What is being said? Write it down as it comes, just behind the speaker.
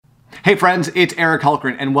Hey friends, it's Eric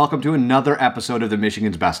Hulkran, and welcome to another episode of the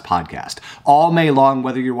Michigan's Best Podcast. All May long,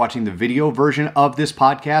 whether you're watching the video version of this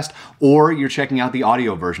podcast or you're checking out the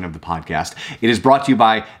audio version of the podcast, it is brought to you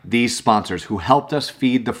by these sponsors who helped us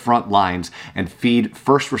feed the front lines and feed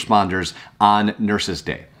first responders on Nurses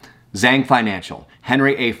Day. Zhang Financial,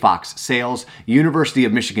 Henry A. Fox Sales, University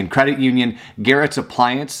of Michigan Credit Union, Garrett's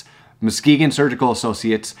Appliance, Muskegon Surgical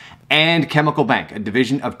Associates, and Chemical Bank, a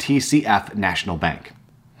division of TCF National Bank.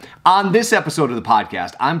 On this episode of the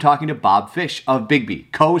podcast, I'm talking to Bob Fish of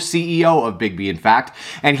Bigbee, co-CEO of Bigbee, in fact,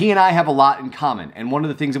 and he and I have a lot in common. And one of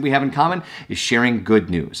the things that we have in common is sharing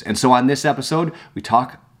good news. And so on this episode, we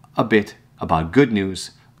talk a bit about good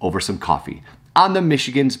news over some coffee on the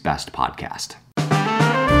Michigan's Best Podcast.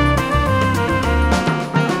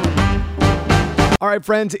 All right,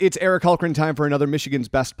 friends, it's Eric Hulkran, time for another Michigan's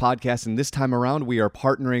Best Podcast, and this time around we are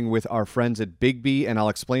partnering with our friends at Bigbee, and I'll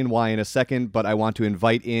explain why in a second, but I want to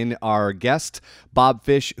invite in our guest, Bob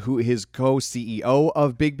Fish, who is co-CEO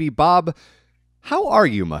of Bigbee. Bob, how are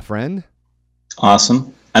you, my friend?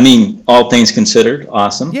 Awesome. I mean, all things considered,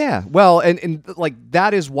 awesome. Yeah, well, and like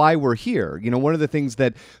that is why we're here. You know, one of the things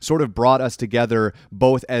that sort of brought us together,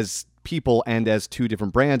 both as people and as two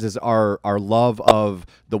different brands, is our love of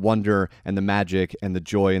the wonder and the magic and the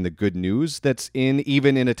joy and the good news that's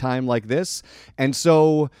even in a time like this. And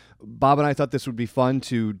so Bob and I thought this would be fun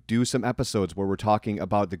to do some episodes where we're talking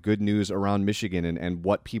about the good news around Michigan and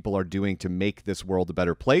what people are doing to make this world a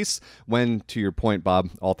better place when, to your point, Bob,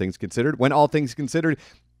 all things considered,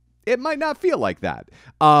 it might not feel like that.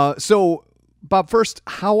 So Bob, first,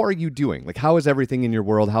 how are you doing? Like, how is everything in your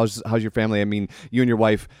world? How's your family? I mean, you and your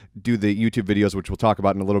wife do the YouTube videos, which we'll talk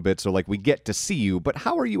about in a little bit. So, like, we get to see you, but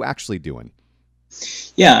how are you actually doing?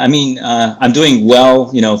 Yeah, I mean, I'm doing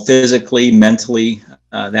well, physically, mentally,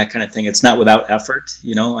 that kind of thing. It's not without effort.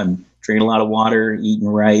 I'm drinking a lot of water, eating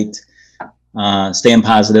right, staying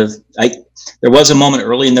positive. There was a moment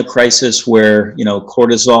early in the crisis where,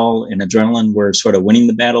 cortisol and adrenaline were sort of winning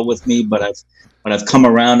the battle with me, but I've come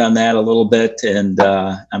around on that a little bit, and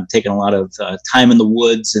I'm taking a lot of time in the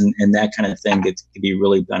woods and that kind of thing. It can be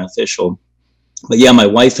really beneficial. But yeah, my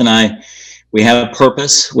wife and I, we have a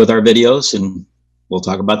purpose with our videos, and we'll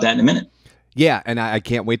talk about that in a minute. Yeah, and I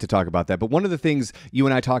can't wait to talk about that. But one of the things you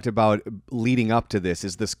and I talked about leading up to this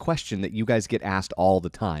is this question that you guys get asked all the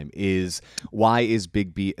time is, why is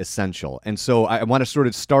Bigbee essential? And so I want to sort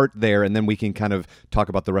of start there, and then we can kind of talk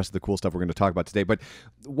about the rest of the cool stuff we're going to talk about today. But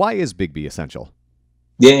why is Bigbee essential?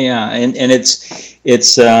 Yeah, and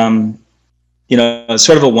it's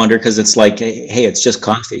sort of a wonder, because it's like, hey, it's just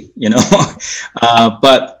coffee,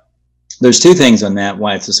 but there's two things on that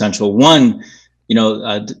why it's essential. One,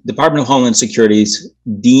 Department of Homeland Security's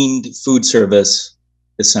deemed food service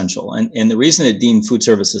essential, and the reason it deemed food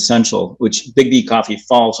service essential, which Bigbee Coffee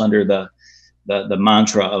falls under the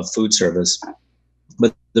mantra of food service,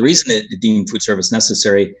 but the reason it deemed food service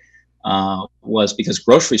necessary was because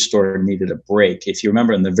grocery store needed a break. If you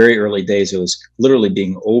remember, in the very early days, it was literally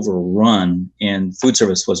being overrun, and food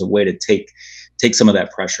service was a way to take some of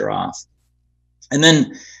that pressure off. And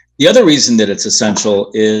then the other reason that it's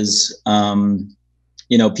essential is,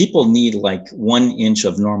 people need like 1 inch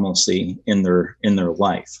of normalcy in their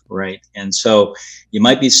life, right? And so you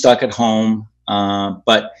might be stuck at home,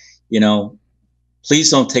 but please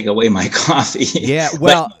don't take away my coffee. Yeah,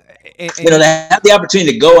 well. To have the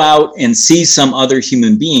opportunity to go out and see some other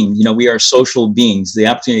human being, we are social beings. The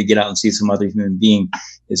opportunity to get out and see some other human being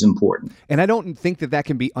is important. And I don't think that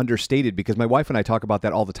can be understated, because my wife and I talk about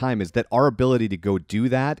that all the time, is that our ability to go do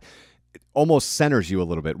that almost centers you a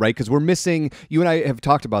little bit, right? Because we're missing, you and I have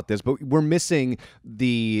talked about this, but we're missing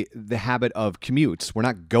the habit of commutes. We're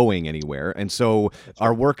not going anywhere. And so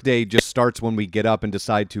our workday just starts when we get up and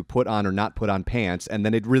decide to put on or not put on pants. And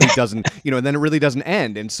then it really doesn't, and then it really doesn't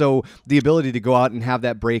end. And so the ability to go out and have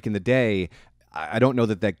that break in the day, I don't know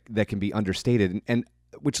that can be understated. And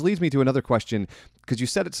which leads me to another question, because you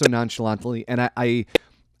said it so nonchalantly, and I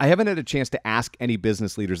haven't had a chance to ask any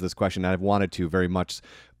business leaders this question, and I've wanted to very much.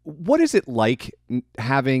 What is it like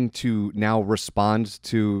having to now respond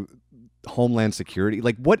to Homeland Security?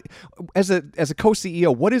 Like, what, as a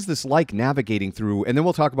co-CEO, what is this like navigating through? And then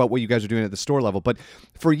we'll talk about what you guys are doing at the store level. But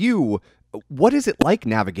for you, what is it like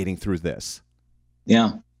navigating through this?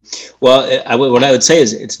 Yeah. Well, what I would say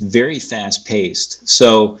is it's very fast paced.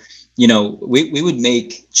 So, we would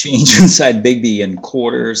make change inside Bigbee in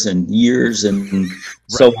quarters and years and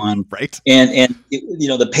so on. Right. And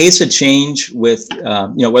the pace of change with,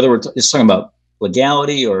 whether we're just talking about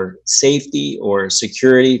legality or safety or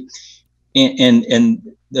security, and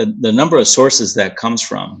the number of sources that comes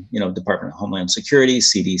from, Department of Homeland Security,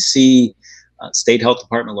 CDC, state health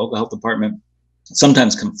department, local health department,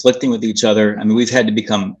 sometimes conflicting with each other. I mean, we've had to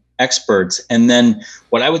become experts. And then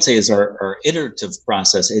what I would say is our iterative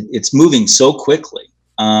process, it's moving so quickly.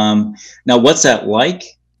 Now, what's that like?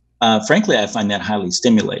 Frankly, I find that highly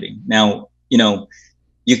stimulating. Now,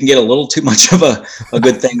 you can get a little too much of a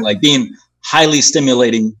good thing, like being highly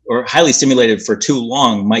stimulating or highly stimulated for too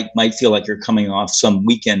long might feel like you're coming off some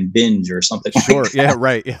weekend binge or something. Sure. Like that. Yeah.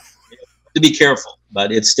 Right. Yeah. To be careful,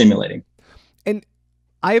 but it's stimulating. And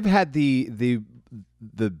I've had the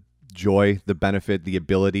joy, the benefit, the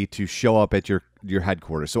ability to show up at your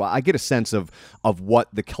headquarters. So I get a sense of what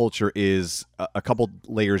the culture is a couple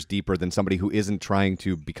layers deeper than somebody who isn't trying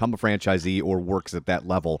to become a franchisee or works at that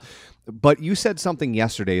level. But you said something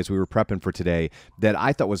yesterday as we were prepping for today that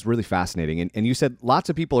I thought was really fascinating. And you said lots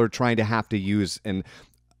of people are trying to have to use, and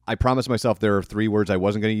I promised myself there are 3 words I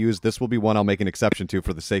wasn't going to use. This will be one I'll make an exception to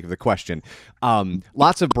for the sake of the question.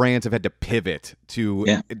 Lots of brands have had to pivot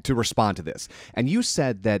to respond to this. And you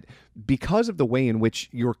said that because of the way in which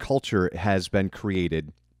your culture has been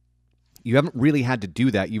created, you haven't really had to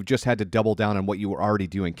do that. You've just had to double down on what you were already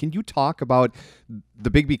doing. Can you talk about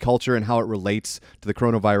the Biggby culture and how it relates to the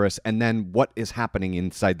coronavirus, and then what is happening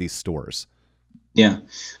inside these stores? Yeah.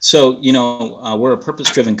 So, we're a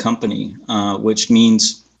purpose-driven company, which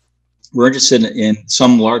means we're interested in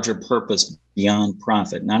some larger purpose beyond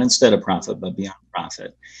profit, not instead of profit, but beyond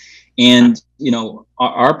profit. And,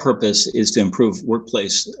 our purpose is to improve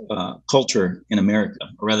workplace culture in America,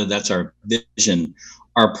 or rather that's our vision.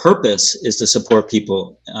 Our purpose is to support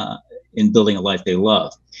people in building a life they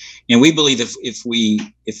love. And we believe if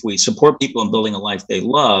we support people in building a life they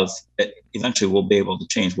love, that eventually we'll be able to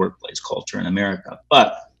change workplace culture in America.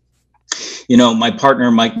 But, my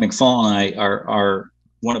partner, Mike McFall, and I are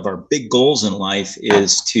one of our big goals in life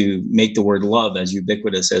is to make the word love as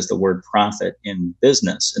ubiquitous as the word profit in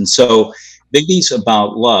business. And so Biggby's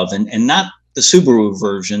about love, and not the Subaru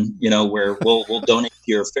version, where we'll donate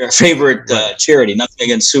to your favorite charity. Nothing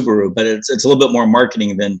against Subaru, but it's a little bit more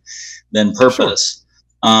marketing than purpose.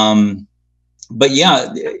 Sure. But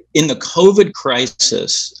yeah, in the COVID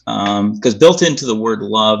crisis, because built into the word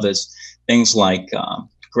love is things like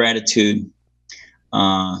gratitude,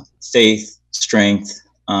 faith, strength.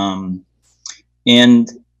 And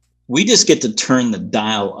we just get to turn the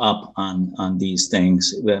dial up on these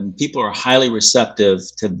things. People are highly receptive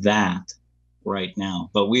to that right now,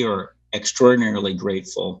 but we are extraordinarily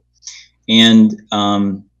grateful. And,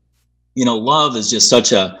 love is just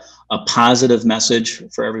such a positive message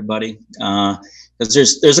for everybody.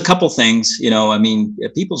 Because there's a couple things,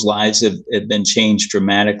 people's lives have been changed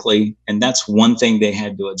dramatically, and that's one thing they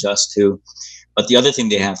had to adjust to. But the other thing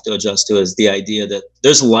they have to adjust to is the idea that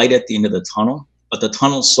there's light at the end of the tunnel, but the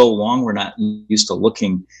tunnel's so long, we're not used to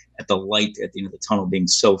looking at the light at the end of the tunnel being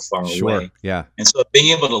so far away. Yeah. And so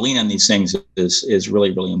being able to lean on these things is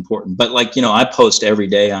really, really important. But I post every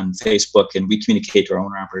day on Facebook, and we communicate to our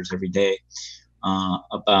owner operators every day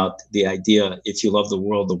about the idea, if you love the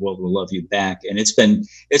world will love you back. And it's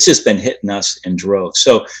just been hitting us in droves.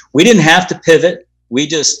 So we didn't have to pivot. We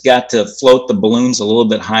just got to float the balloons a little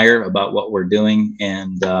bit higher about what we're doing,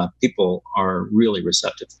 and people are really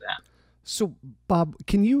receptive to that. So, Bob,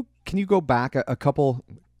 can you go back a couple?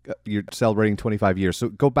 You're celebrating 25 years, so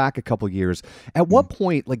go back a couple years. At what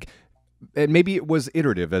point, and maybe it was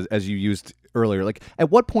iterative, as you used earlier. At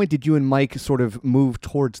what point did you and Mike sort of move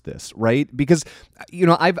towards this, right? Because,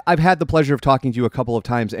 I've had the pleasure of talking to you a couple of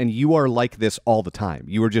times, and you are like this all the time.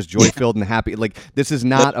 You are just joy-filled and happy. This is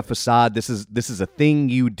not a facade. This is a thing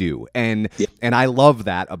you do, and I love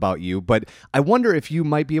that about you. But I wonder if you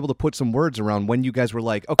might be able to put some words around when you guys were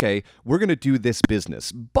like, okay, we're going to do this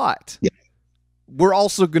business, but we're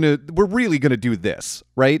really going to do this,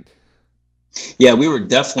 right? Yeah, we were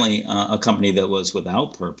definitely a company that was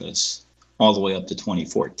without purpose all the way up to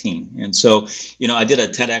 2014. And so, I did a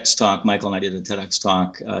TEDx talk, Michael and I did a TEDx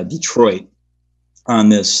talk, Detroit, on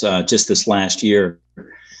this, just this last year.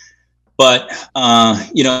 But,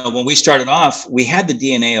 when we started off, we had the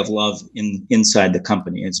DNA of love inside the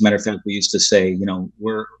company. As a matter of fact, we used to say,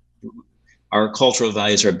 our cultural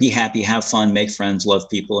values are be happy, have fun, make friends, love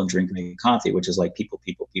people, and drink coffee, which is like people,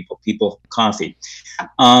 coffee.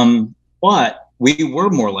 But we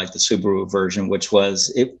were more like the Subaru version, which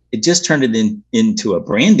was it just turned it into a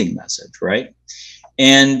branding message, right?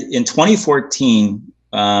 And in 2014,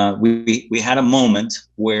 we had a moment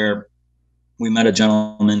where we met a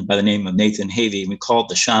gentleman by the name of Nathan Havey. We called it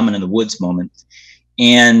the Shaman in the Woods moment.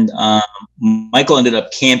 And Michael ended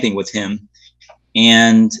up camping with him.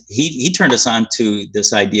 And he turned us on to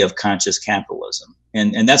this idea of conscious capitalism.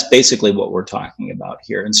 And that's basically what we're talking about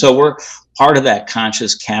here. And so we're part of that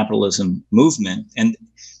conscious capitalism movement. And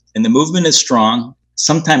the movement is strong,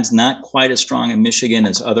 sometimes not quite as strong in Michigan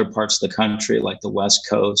as other parts of the country, like the West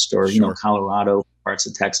Coast or, Sure. Colorado, parts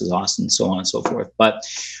of Texas, Austin, so on and so forth. But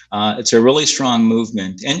it's a really strong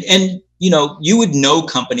movement. And you would know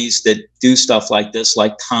companies that do stuff like this,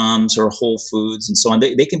 like Tom's or Whole Foods and so on.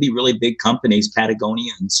 They can be really big companies,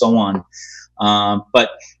 Patagonia and so on.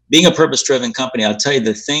 But being a purpose-driven company, I'll tell you,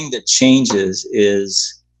 the thing that changes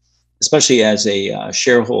is, especially as a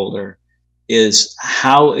shareholder, is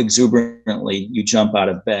how exuberantly you jump out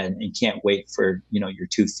of bed and can't wait for your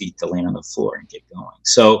 2 feet to land on the floor and get going.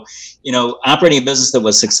 So, operating a business that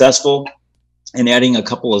was successful and adding a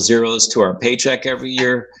couple of zeros to our paycheck every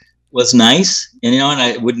year was nice, and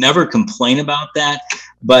I would never complain about that.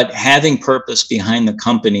 But having purpose behind the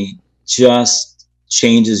company just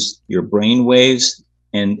changes your brain waves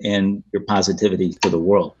and your positivity to the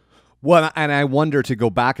world. Well, and I wonder, to go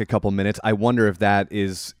back a couple minutes, I wonder if that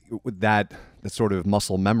sort of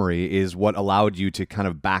muscle memory is what allowed you to kind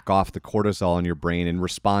of back off the cortisol in your brain and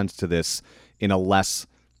respond to this in a less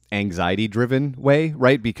anxiety-driven way,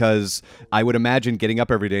 right? Because I would imagine getting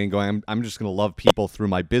up every day and going, I'm just going to love people through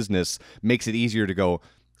my business makes it easier to go,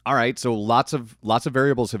 all right, so lots of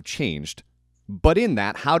variables have changed, but in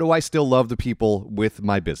that, how do I still love the people with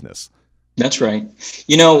my business? That's right.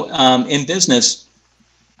 In business,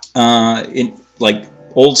 in like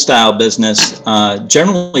old style business,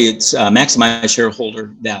 generally it's maximize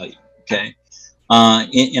shareholder value. Okay.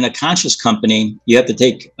 In a conscious company, you have to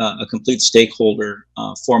take a complete stakeholder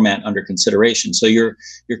format under consideration. So you're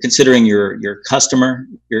considering your customer,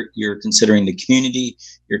 you're considering the community,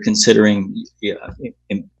 you're considering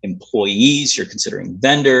employees, you're considering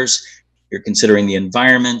vendors, you're considering the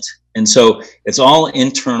environment, and so it's all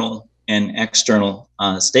internal and external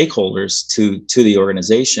stakeholders to the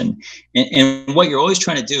organization. And what you're always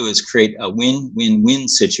trying to do is create a win-win-win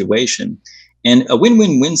situation. And a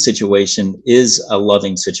win-win-win situation is a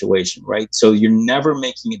loving situation, right? So you're never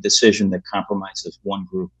making a decision that compromises one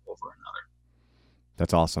group over another.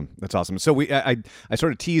 That's awesome. That's awesome. So I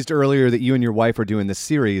sort of teased earlier that you and your wife are doing this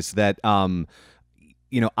series that,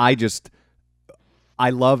 I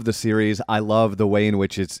love the series. I love the way in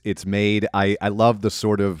which it's made. I love the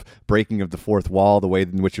sort of breaking of the fourth wall, the way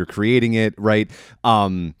in which you're creating it, right?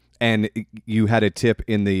 And you had a tip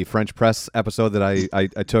in the French press episode that I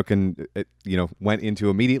took and went into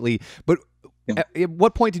immediately. But at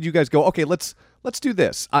what point did you guys go, okay, let's do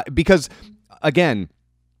this? Because again,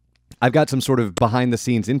 I've got some sort of behind the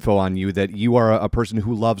scenes info on you that you are a person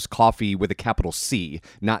who loves coffee with a capital C,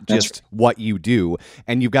 not just what you do.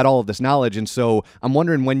 And you've got all of this knowledge. And so I'm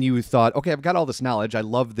wondering when you thought, okay, I've got all this knowledge. I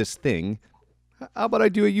love this thing. How about I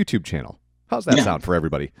do a YouTube channel? How's that sound for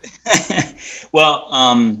everybody? Well,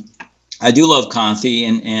 I do love coffee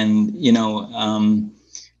and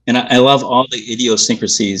I love all the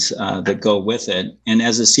idiosyncrasies that go with it. And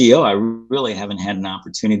as a CEO, I really haven't had an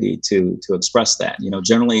opportunity to express that.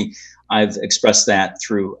 Generally, I've expressed that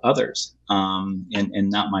through others and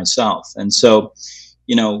not myself. And so,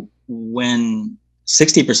 when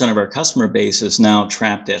 60% of our customer base is now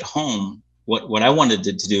trapped at home, what I wanted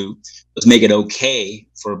to do was make it okay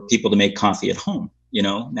for people to make coffee at home.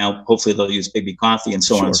 Now hopefully they'll use Big B Coffee and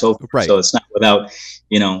so on and so forth. Right. So it's not without,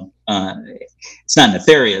 it's not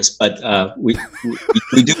nefarious, but we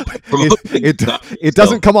do promote it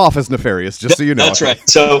doesn't come off as nefarious, just so you know. That's right.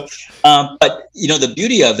 So, but the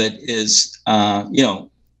beauty of it is,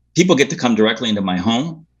 people get to come directly into my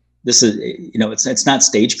home. This is, it's not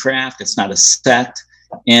stagecraft. It's not a set.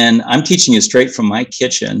 And I'm teaching you straight from my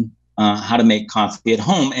kitchen how to make coffee at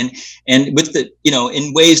home, and with the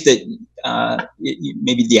in ways that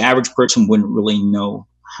maybe the average person wouldn't really know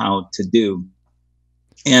how to do.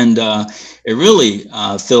 And it really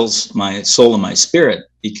fills my soul and my spirit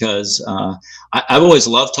because I've always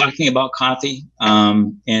loved talking about coffee,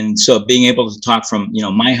 and so being able to talk from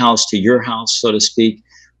my house to your house, so to speak,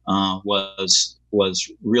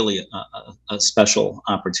 was really a special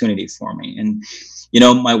opportunity for me. And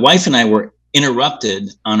my wife and I were interrupted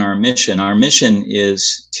on our mission. Our mission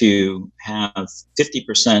is to have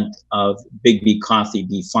 50% of Big B coffee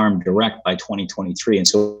be farm direct by 2023. And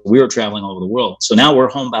so we were traveling all over the world. So now we're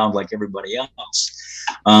homebound like everybody else.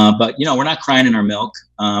 But we're not crying in our milk.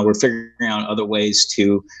 We're figuring out other ways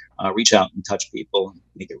to reach out and touch people and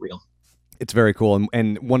make it real. It's very cool.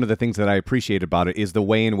 And one of the things that I appreciate about it is the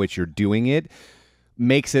way in which you're doing it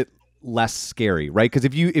makes it less scary, right? Because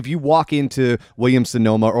if you walk into Williams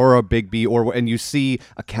Sonoma or a Big B and you see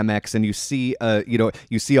a Chemex and you see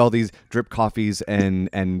you see all these drip coffees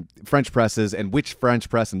and French presses, and which French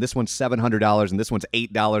press, and this one's $700 and this one's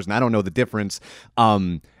 $8 and I don't know the difference.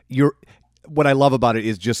 What I love about it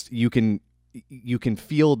is just you can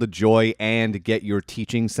feel the joy and get your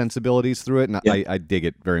teaching sensibilities through it, and yeah. I dig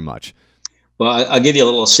it very much. Well, I'll give you a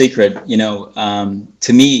little secret.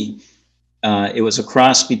 To me, it was a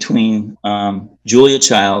cross between Julia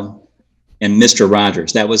Child and Mr.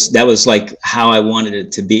 Rogers. That was like how I wanted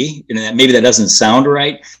it to be. And maybe that doesn't sound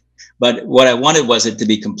right, but what I wanted was it to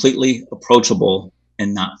be completely approachable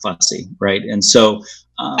and not fussy, right? And so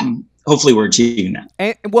hopefully we're achieving that.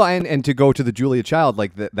 And to go to the Julia Child,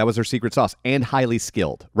 like that was her secret sauce, and highly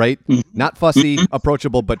skilled, right? Mm-hmm. Not fussy, mm-hmm.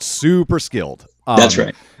 approachable, but super skilled. That's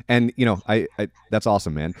right. And I that's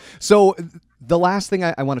awesome, man. So the last thing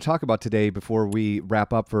I want to talk about today before we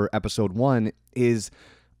wrap up for episode 1 is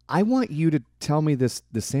I want you to tell me the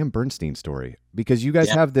Sam Bernstein story, because you guys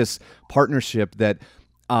have this partnership that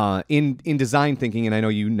in design thinking, and I know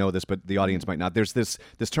you know this, but the audience might not. There's this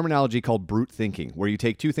terminology called brute thinking, where you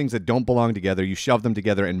take two things that don't belong together, you shove them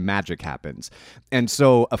together, and magic happens. And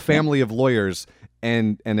so a family of lawyers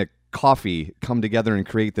and a coffee come together and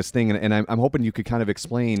create this thing, and I'm hoping you could kind of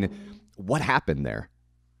explain what happened there.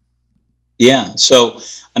 Yeah. So,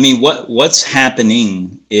 I mean, what's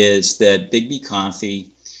happening is that Big B Coffee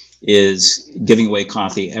is giving away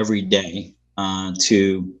coffee every day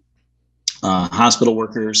to hospital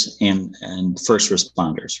workers and first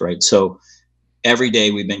responders, right? So every day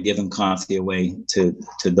we've been giving coffee away to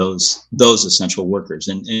those essential workers.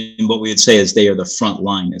 And what we would say is they are the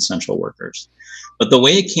frontline essential workers. But the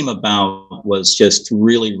way it came about was just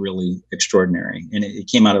really, really extraordinary. And it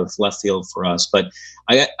came out of left field for us. But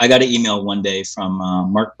I got an email one day from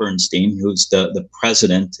Mark Bernstein, who's the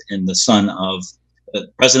president and the son of the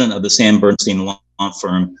president of the Sam Bernstein law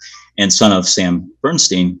firm and son of Sam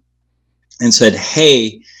Bernstein, and said,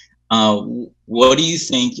 hey, what do you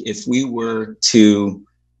think if we were to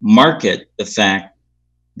market the fact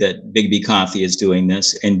that Big B Coffee is doing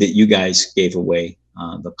this and that you guys gave away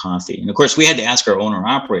the coffee? And of course, we had to ask our owner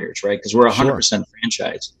operators, right? Because we're 100%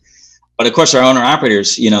 franchise. But of course, our owner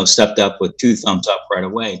operators, stepped up with 2 thumbs up right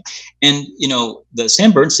away. And, the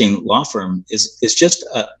Sam Bernstein law firm is just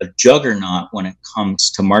a juggernaut when it comes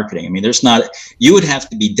to marketing. I mean, you would have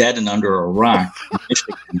to be dead and under a rock in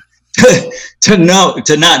Michigan to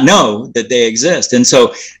not know that they exist. And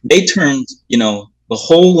so they turned, the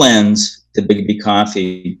whole lens to Big B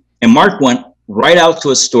Coffee. And Mark went right out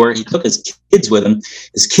to a store. He took his kids with him.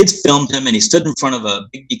 His kids filmed him, and he stood in front of a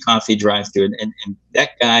Big B Coffee drive-thru. And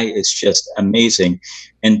that guy is just amazing,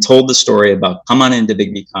 and told the story about, come on into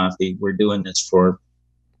Big B Coffee. We're doing this for,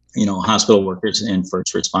 hospital workers and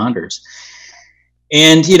first responders.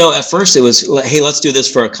 And, at first it was, hey, let's do this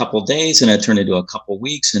for a couple days. And it turned into a couple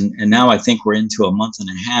weeks. And now I think we're into a month and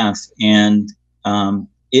a half. And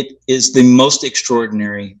it is the most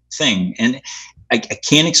extraordinary thing. And I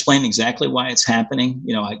can't explain exactly why it's happening.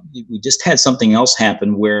 We just had something else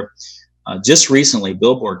happen where just recently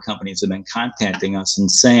billboard companies have been contacting us and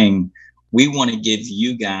saying, we want to give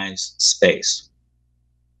you guys space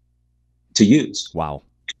to use. Wow.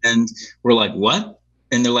 And we're like, what?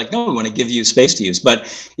 And they're like, no, we want to give you space to use. But,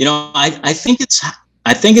 I think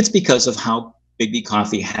it's because of how Big B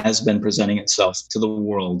Coffee has been presenting itself to the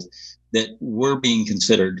world that we're being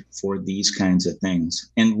considered for these kinds of things.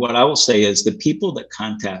 And what I will say is the people that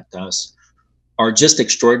contact us are just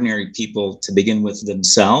extraordinary people to begin with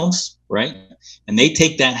themselves, right? And they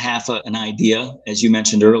take that half an idea, as you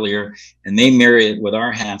mentioned earlier, and they marry it with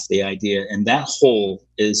our half the idea. And that whole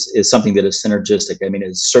is something that is synergistic. I mean,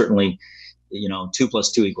 it's certainly 2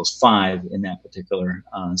 + 2 = 5 in that particular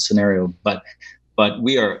scenario. But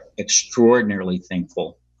we are extraordinarily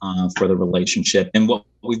thankful for the relationship and what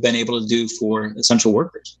we've been able to do for essential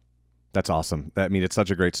workers. That's awesome. I mean, it's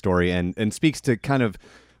such a great story and speaks to kind of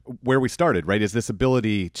where we started, right? Is this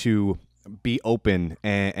ability to be open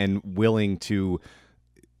and willing to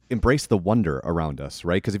embrace the wonder around us,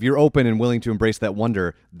 right? Because if you're open and willing to embrace that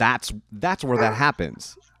wonder, that's where that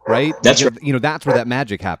happens. Right? That's right. That's where that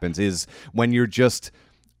magic happens, is when you're just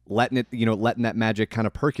letting that magic kind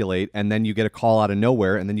of percolate, and then you get a call out of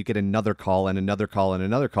nowhere, and then you get another call and another call and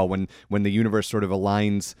another call when the universe sort of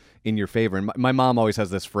aligns in your favor. And my mom always has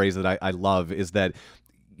this phrase that I love, is that,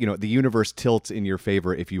 the universe tilts in your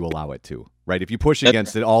favor if you allow it to, right? If you push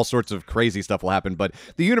against it, all sorts of crazy stuff will happen, but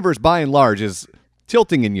the universe by and large is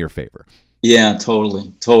tilting in your favor. Yeah,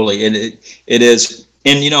 totally. It is.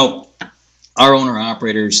 And, our owner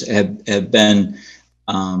operators have been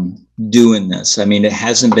doing this. I mean, it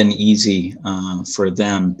hasn't been easy for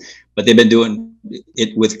them, but they've been doing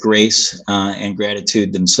it with grace and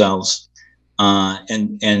gratitude themselves,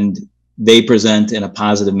 and they present in a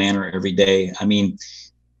positive manner every day. I mean,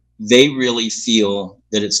 they really feel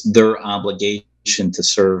that it's their obligation to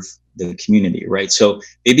serve the community, right? So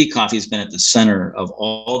Baby Coffee has been at the center of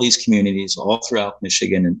all these communities all throughout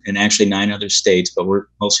Michigan and actually 9 other states, but we're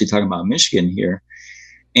mostly talking about Michigan here.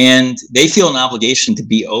 And they feel an obligation to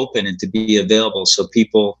be open and to be available so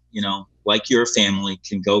people, you know, like your family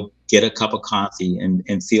can go get a cup of coffee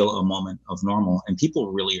and feel a moment of normal. And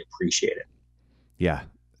people really appreciate it. Yeah.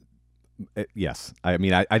 Yes. I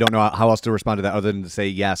mean, I don't know how else to respond to that other than to say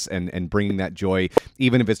yes, and bringing that joy,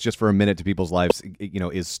 even if it's just for a minute, to people's lives, you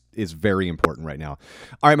know, is very important right now.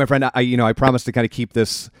 All right, my friend, I promised to kind of keep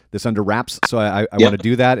this under wraps, so I want to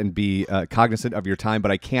do that and be cognizant of your time,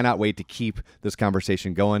 but I cannot wait to keep this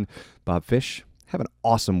conversation going. Bob Fish, have an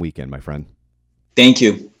awesome weekend, my friend. Thank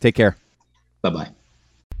you. Take care. Bye-bye.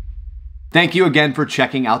 Thank you again for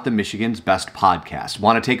checking out the Michigan's Best Podcast.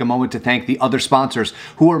 Want to take a moment to thank the other sponsors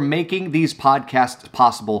who are making these podcasts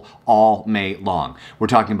possible all May long. We're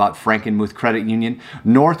talking about Frankenmuth Credit Union,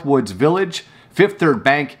 Northwoods Village, Fifth Third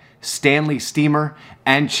Bank, Stanley Steamer,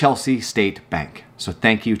 and Chelsea State Bank. So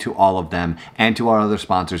thank you to all of them and to our other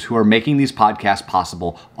sponsors who are making these podcasts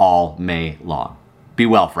possible all May long. Be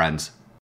well, friends.